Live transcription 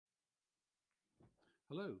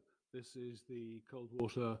Hello, this is the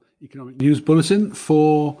Coldwater Economic News Bulletin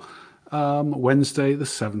for Wednesday, the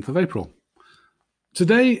 7th of April.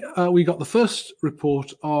 Today, we got the first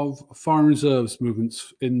report of foreign reserves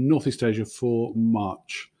movements in Northeast Asia for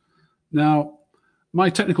March. Now, my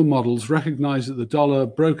technical models recognize that the dollar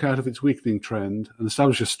broke out of its weakening trend and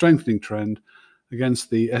established a strengthening trend against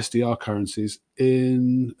the SDR currencies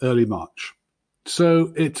in early March.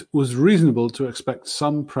 So it was reasonable to expect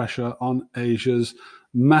some pressure on Asia's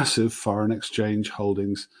massive foreign exchange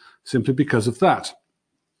holdings simply because of that.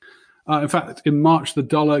 In fact, in March, the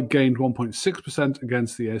dollar gained 1.6%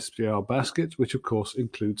 against the SDR basket, which of course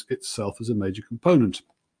includes itself as a major component.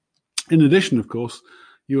 In addition, of course,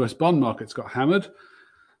 US bond markets got hammered,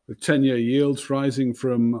 with 10-year yields rising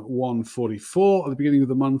from 144 at the beginning of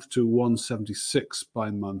the month to 176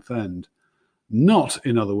 by month end. Not,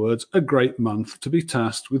 in other words, a great month to be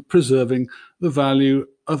tasked with preserving the value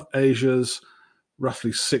of Asia's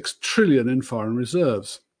roughly 6 trillion in foreign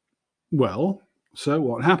reserves. Well, so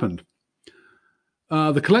what happened?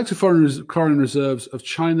 The collective foreign reserves of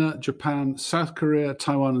China, Japan, South Korea,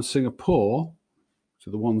 Taiwan, and Singapore,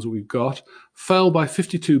 so the ones that we've got, fell by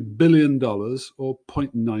 $52 billion, or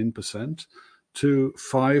 0.9%, to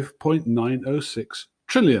 5.906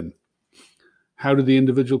 trillion. How did the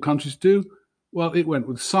individual countries do? Well, it went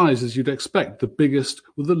with size, as you'd expect. The biggest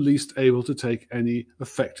were the least able to take any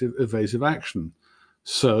effective evasive action.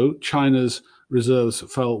 So China's reserves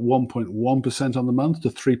fell 1.1% on the month to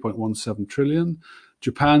 3.17 trillion.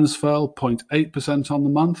 Japan's fell 0.8% on the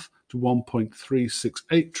month to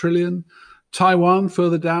 1.368 trillion. Taiwan,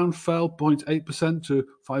 further down, fell 0.8% to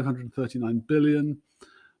 539 billion.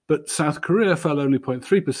 But South Korea fell only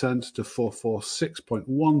 0.3% to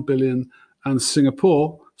 446.1 billion. And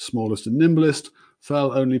Singapore, smallest and nimblest,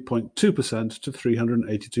 fell only 0.2% to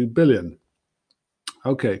 382 billion.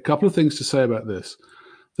 Okay, a couple of things to say about this.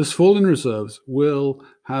 This fall in reserves will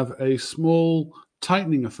have a small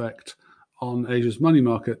tightening effect on Asia's money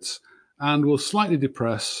markets and will slightly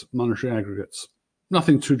depress monetary aggregates.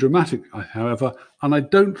 Nothing too dramatic, however, and I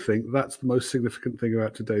don't think that's the most significant thing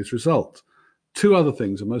about today's result. Two other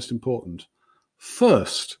things are most important.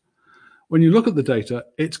 First, when you look at the data,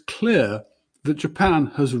 it's clear that Japan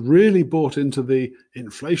has really bought into the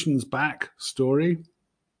inflation's back story.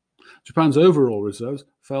 Japan's overall reserves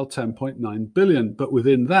fell 10.9 billion, but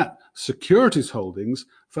within that, securities holdings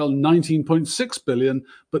fell 19.6 billion,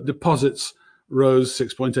 but deposits rose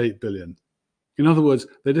 6.8 billion. In other words,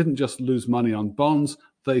 they didn't just lose money on bonds,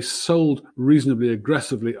 they sold reasonably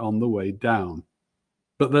aggressively on the way down.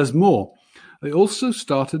 But there's more. They also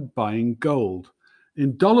started buying gold.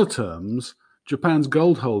 In dollar terms, Japan's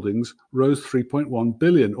gold holdings rose 3.1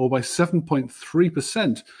 billion, or by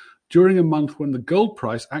 7.3%, during a month when the gold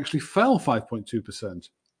price actually fell 5.2%.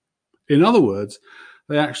 In other words,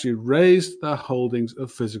 they actually raised their holdings of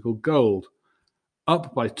physical gold,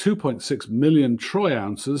 up by 2.6 million troy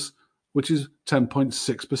ounces, which is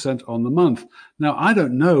 10.6% on the month. Now, I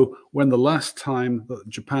don't know when the last time that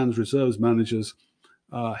Japan's reserves managers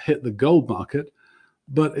hit the gold market,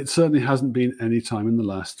 but it certainly hasn't been any time in the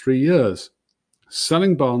last 3 years.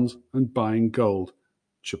 Selling bonds and buying gold.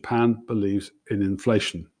 Japan believes in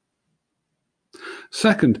inflation.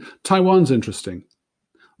 Second, Taiwan's interesting.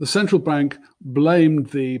 The central bank blamed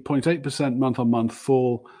the 0.8% month-on-month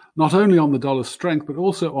fall not only on the dollar's strength, but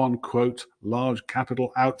also on, quote, large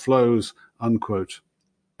capital outflows, unquote.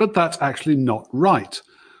 But that's actually not right.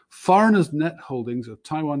 Foreigners' net holdings of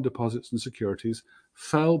Taiwan deposits and securities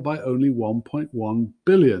fell by only 1.1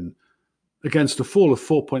 billion, against a fall of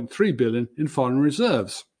 4.3 billion in foreign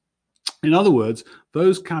reserves. In other words,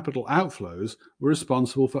 those capital outflows were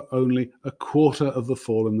responsible for only a quarter of the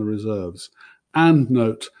fall in the reserves. And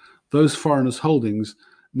note, those foreigners' holdings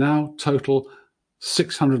now total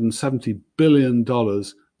 $670 billion,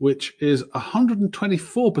 which is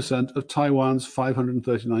 124% of Taiwan's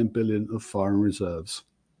 $539 billion of foreign reserves.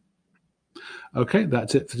 Okay,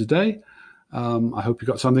 that's it for today. I hope you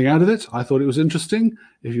got something out of it. I thought it was interesting.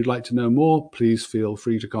 If you'd like to know more, please feel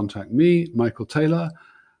free to contact me, Michael Taylor,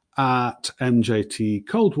 at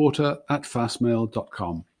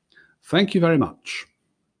mjtcoldwater@fastmail.com. Thank you very much.